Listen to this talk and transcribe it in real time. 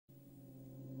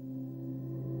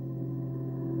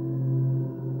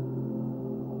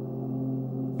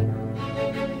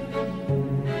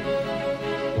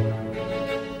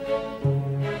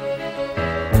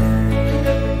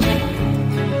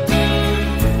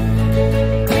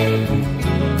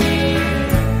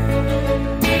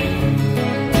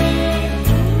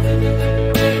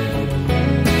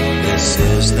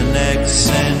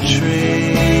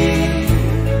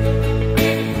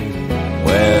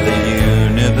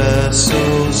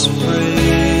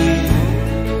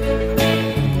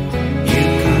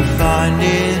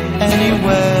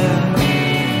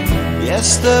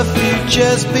the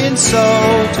future's been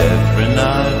sold. Every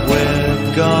night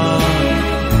we're gone,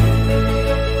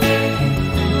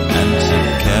 and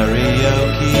some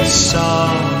karaoke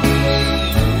songs.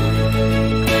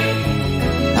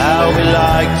 How we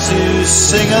like to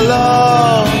sing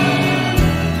along,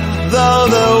 though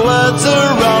the words are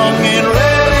wrong. And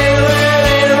really,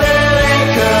 really, really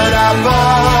could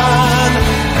happen.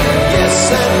 Yes,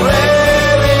 it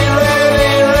really,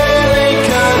 really, really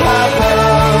could happen.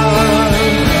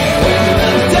 When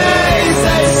the days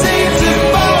they seem to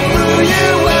fall through you,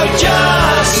 well,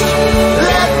 just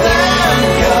let them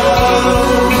go.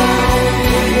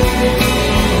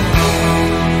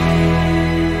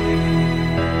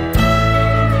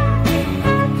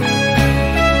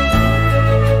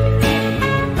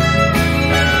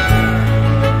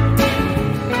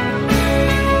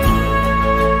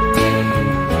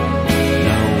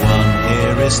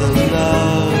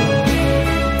 Alone,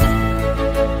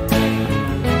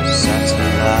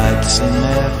 satellites in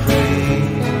every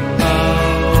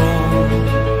home.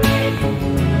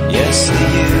 Yes, the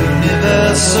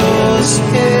universe was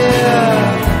here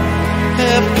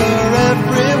for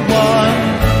everyone.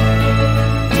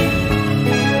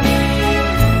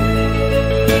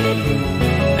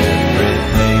 Every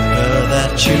paper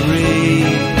that you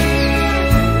read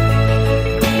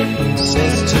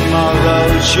says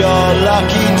tomorrow's your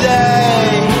lucky day.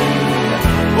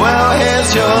 Well,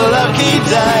 here's your lucky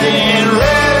day. It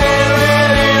really,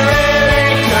 really,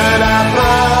 really could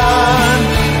happen.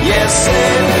 Yes, it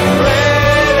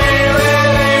really,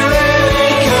 really, really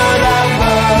could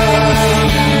happen.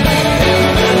 If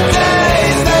the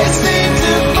days they seem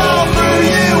to fall through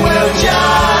you, well,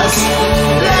 just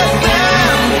let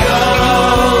them go.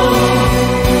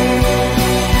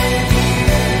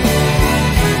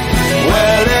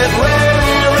 Well, it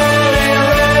really, really,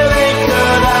 really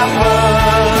could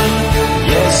happen.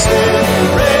 Yes, it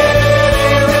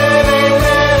really, really,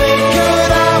 really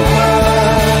could happen.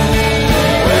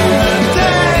 When the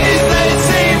days they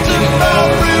seem to fall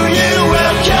through you,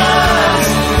 well,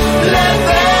 just let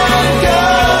them go.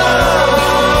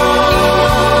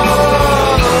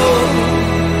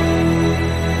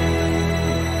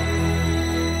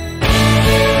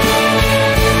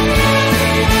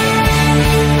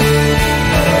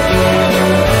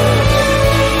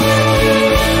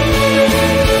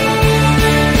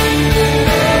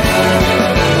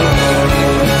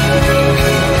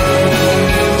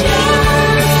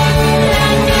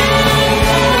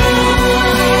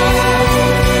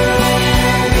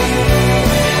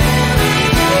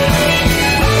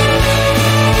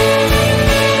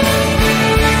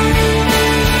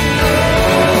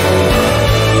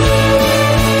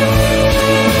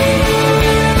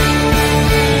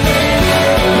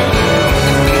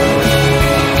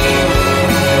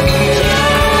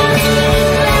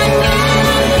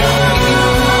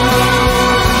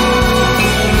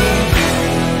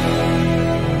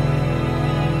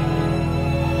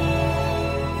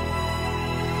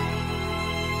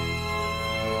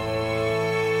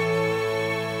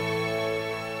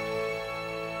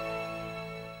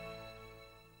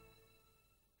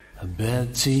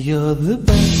 Betty, you're the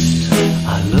best.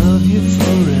 I love you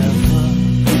forever.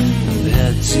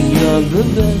 Betty, you're the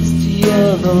best.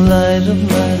 You're the light of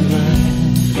my life.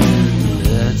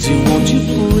 Betty, won't you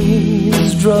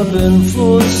please drop in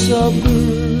for supper?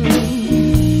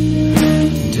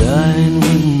 Dine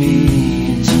with me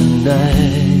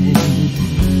tonight.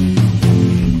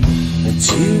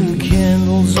 2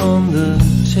 candles on the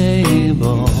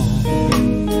table.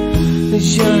 It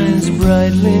shines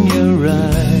brightly in your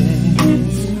eyes.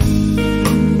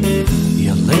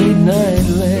 Your late night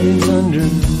legs under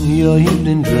your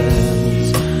evening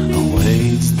dress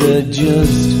awaits the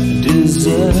just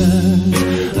desserts.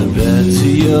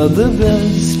 Betty, you're the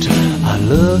best. I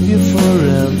love you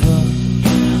forever.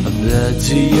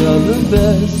 Betty, you're the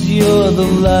best. You're the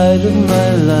light of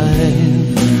my life.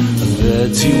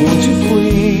 Betty, won't you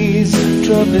please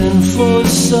drop in for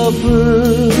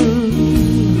supper?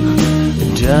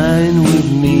 Dine with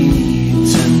me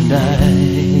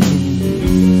tonight.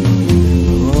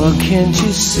 Oh, can't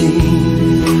you see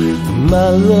my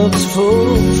love's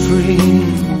for free?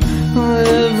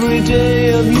 Every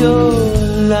day of your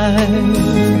life,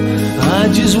 I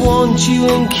just want you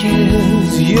and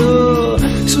kiss your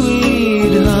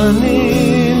sweet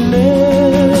honey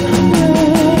lips.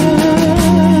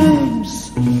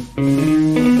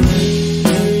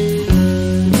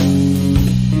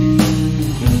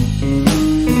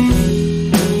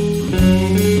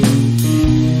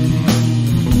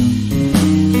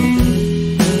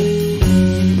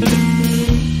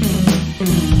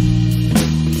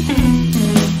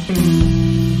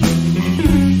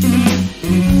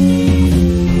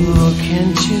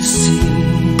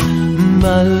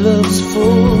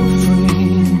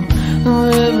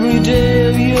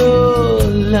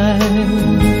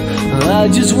 I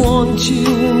just want you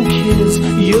and kiss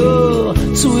your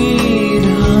sweet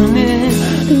honey.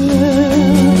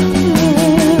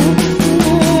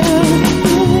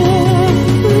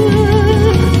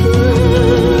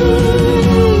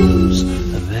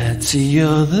 Betsy,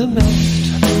 you're the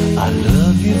best. I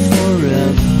love you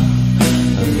forever.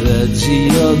 Betsy,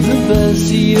 you're the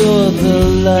best. You're the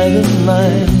light of my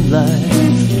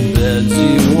life. Betsy,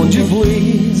 won't you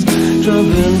please drop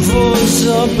in for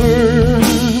supper?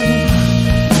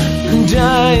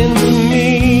 Dine with me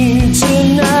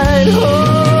tonight.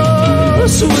 Oh,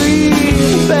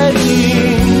 sweet Betty.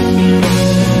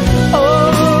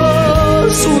 Oh,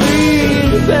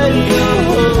 sweet Betty.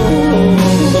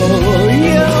 Oh,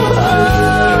 yeah,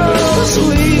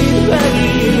 sweet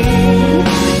Betty.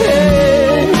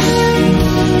 Hey,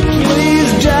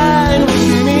 please dine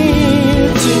with me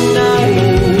tonight.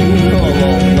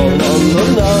 Oh,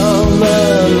 la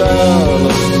la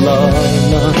la la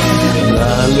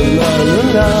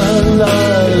la la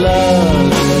la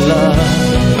la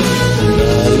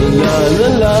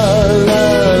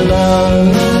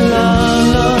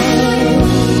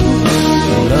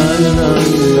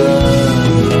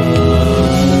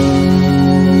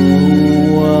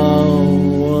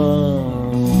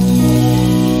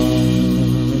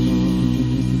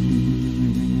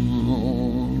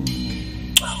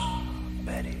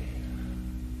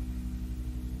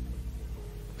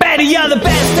Betty, you're the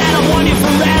best and I want you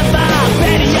forever.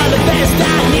 Betty, you're the best,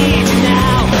 I need you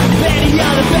now. Betty,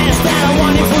 you're the best and I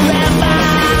want you forever.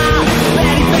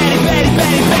 Betty, Betty, Betty,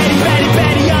 Betty, Betty, Betty,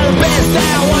 Betty, you're the best and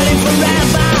I want you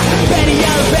forever. Betty,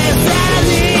 you're the best, I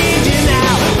need you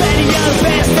now. Betty, you're the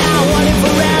best and I want you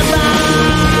forever.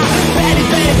 Betty,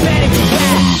 Betty, Betty,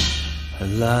 Betty.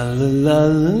 La la la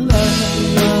la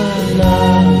la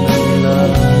la la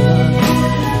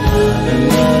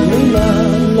la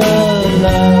la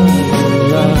la la.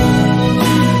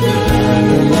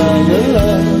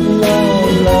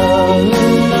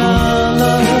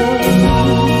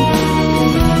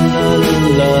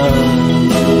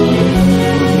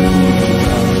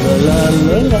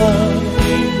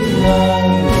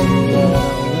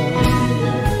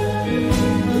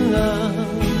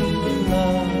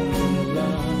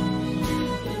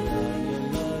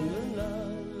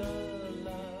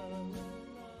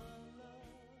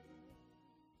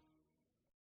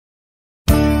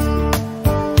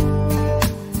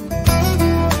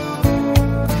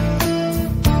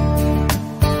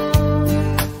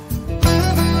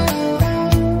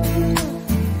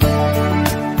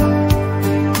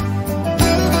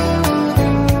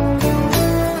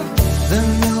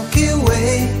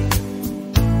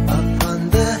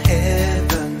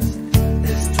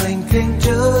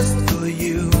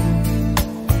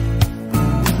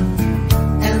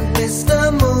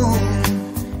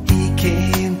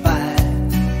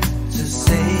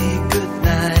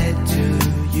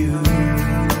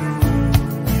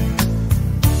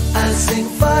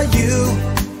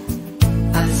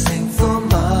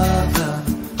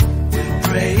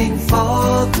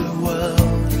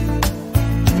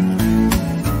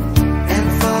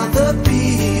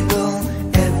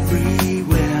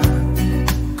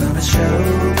 Show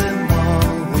them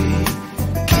all we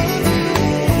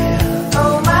care.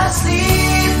 Oh, my sleep.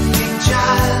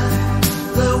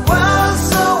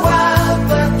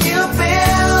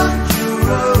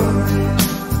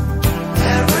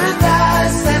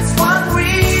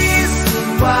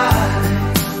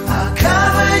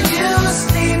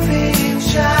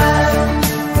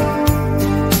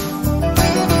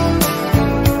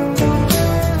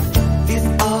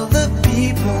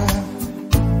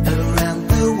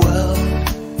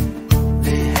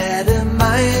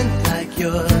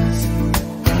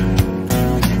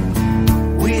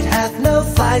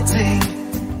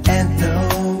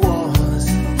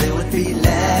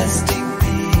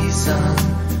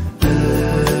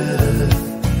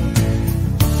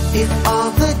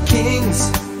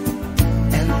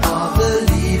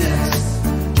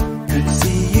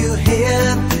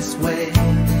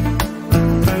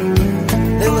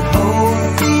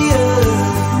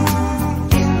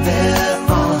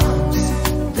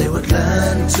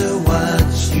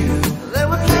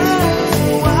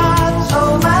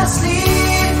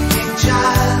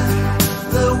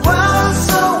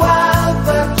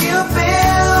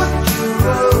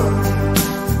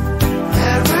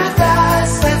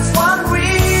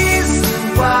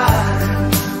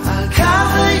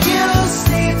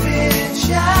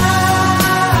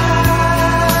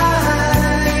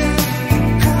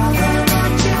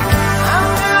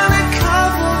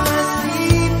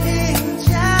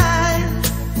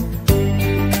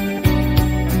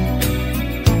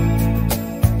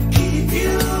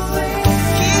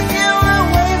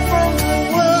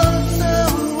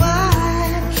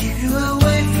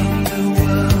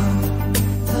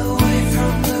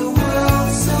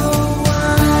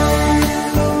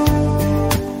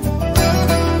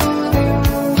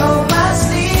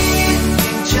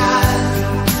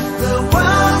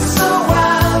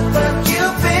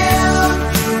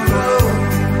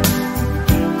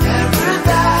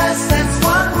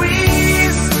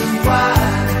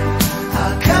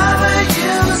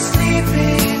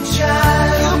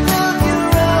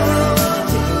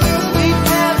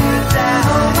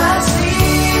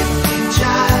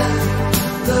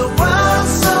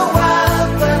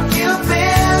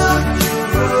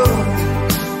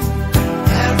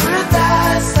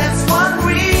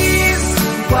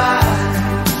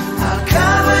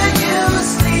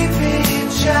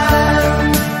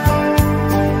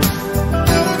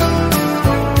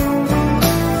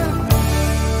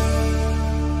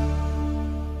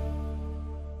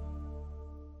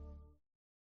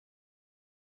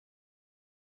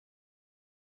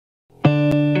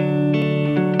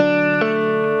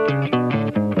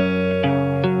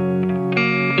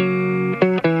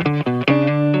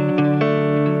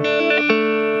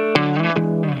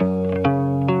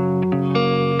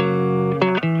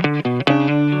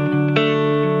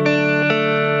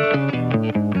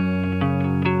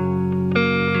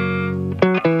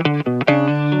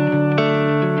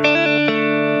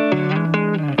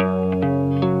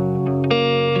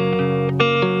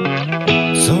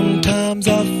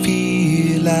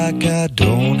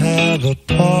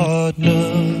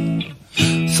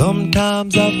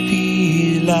 Sometimes I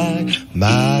feel like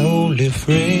my only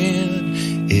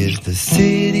friend is the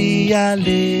city I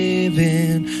live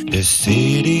in, the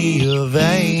city of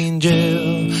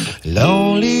angels.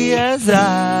 Lonely as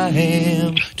I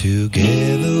am,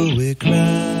 together we cry.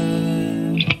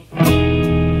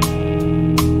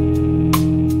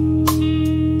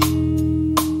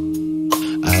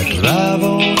 I drive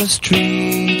on the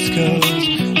streets 'cause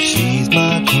she's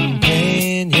my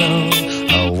companion.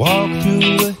 I walk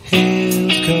through the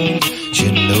hills 'cause she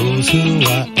knows who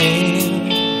I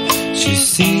am. She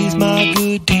sees my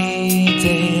good deeds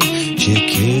and she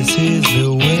kisses me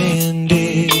when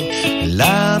day.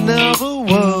 I never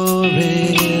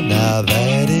worry, now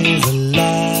that is a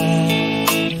lie.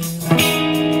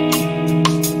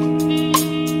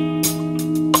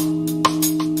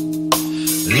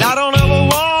 I don't ever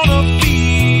wanna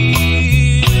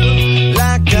feel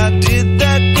like I did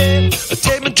that day.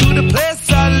 Take me to the place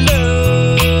I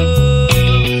love,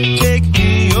 take me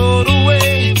all the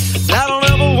way. I don't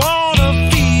ever wanna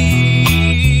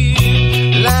feel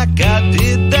like I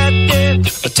did that day.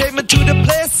 Take me to the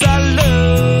place I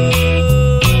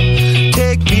love,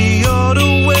 take me all the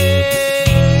way.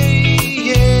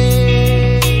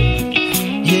 Yeah,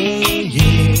 yeah,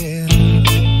 yeah.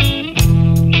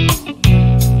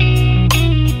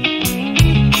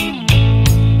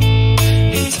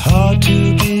 It's hard to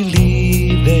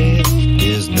believe that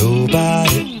there's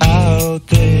nobody out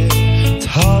there. It's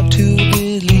hard to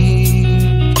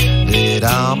believe that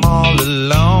I'm all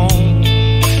alone.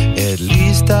 At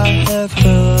least I have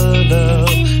her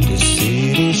love, the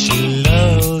city she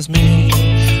loves me.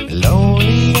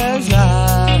 Lonely as I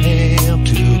am,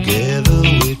 together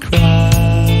we cry.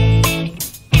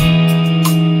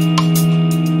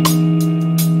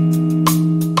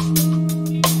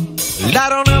 I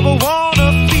don't ever wanna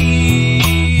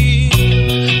feel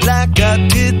like I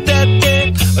did that day.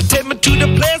 Take me to the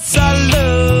place I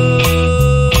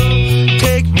love,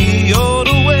 take me all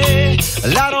the way.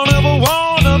 I don't ever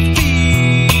wanna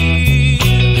feel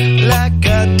like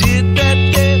I did that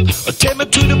day. Take me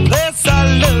to the place I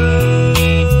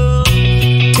love,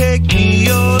 take me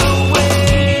all the way.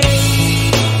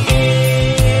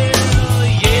 Yeah,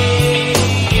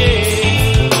 yeah.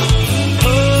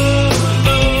 Oh,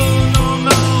 no, no,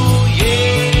 no,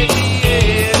 yeah,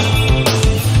 yeah.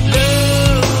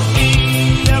 Love me,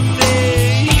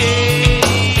 nothing, yeah,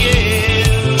 yeah.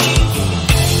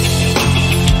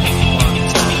 One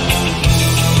time.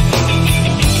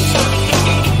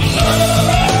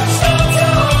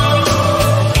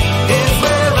 Is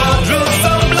where I drew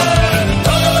some blood.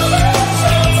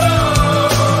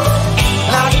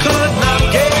 I could not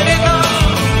get enough.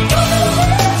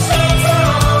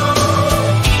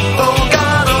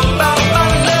 Forgot about my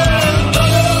love.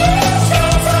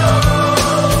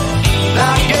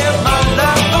 I gave my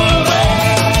life away.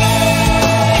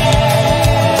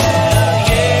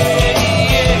 Yeah,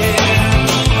 yeah.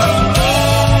 Oh,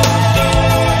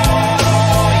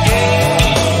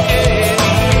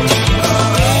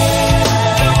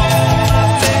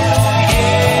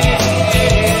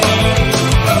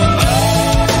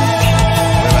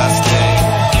 where I stay.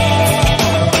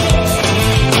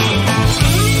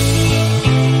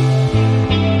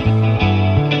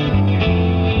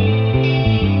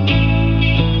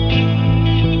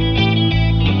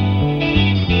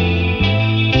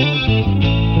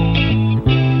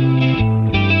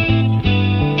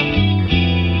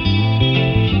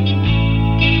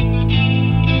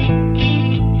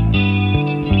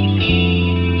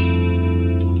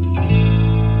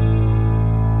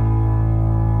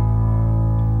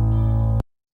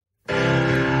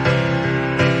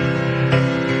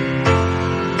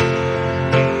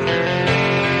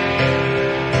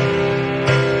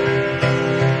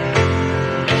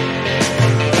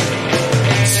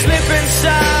 Slip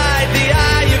inside the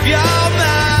eye of your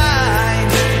mind.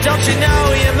 Don't you know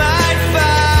you might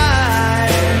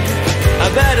find a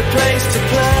better place to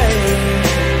play?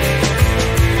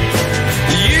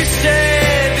 You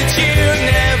said that you've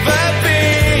never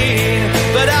been,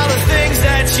 but all the things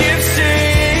that you've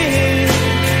seen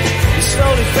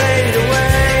slowly fade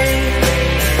away.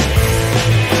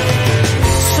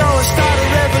 So I start a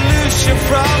revolution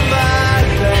from my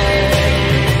bed.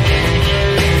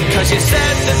 'Cause you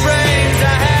said the brains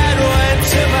I had went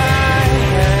to my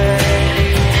head.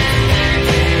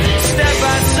 Step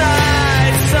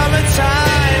outside,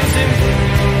 summertime's in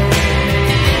bloom.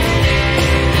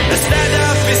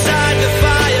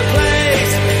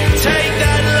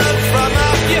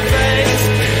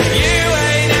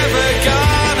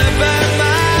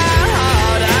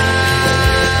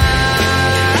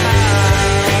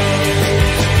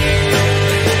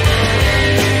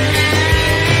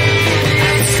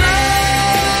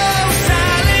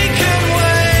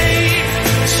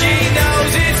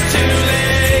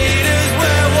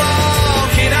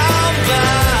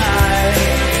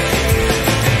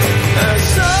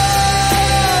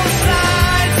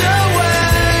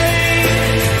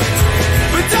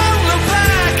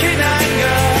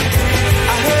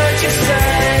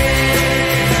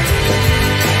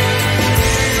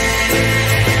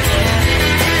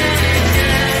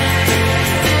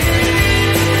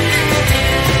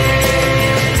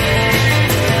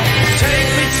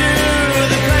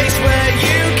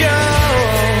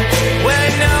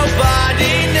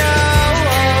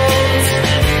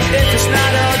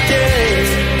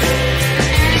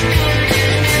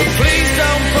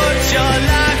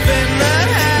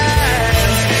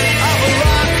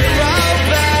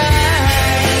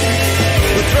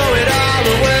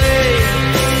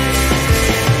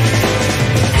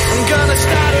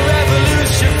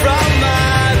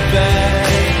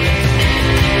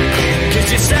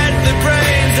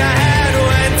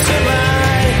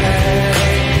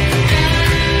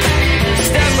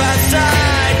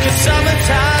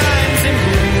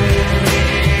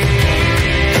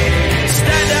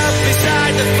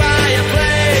 to find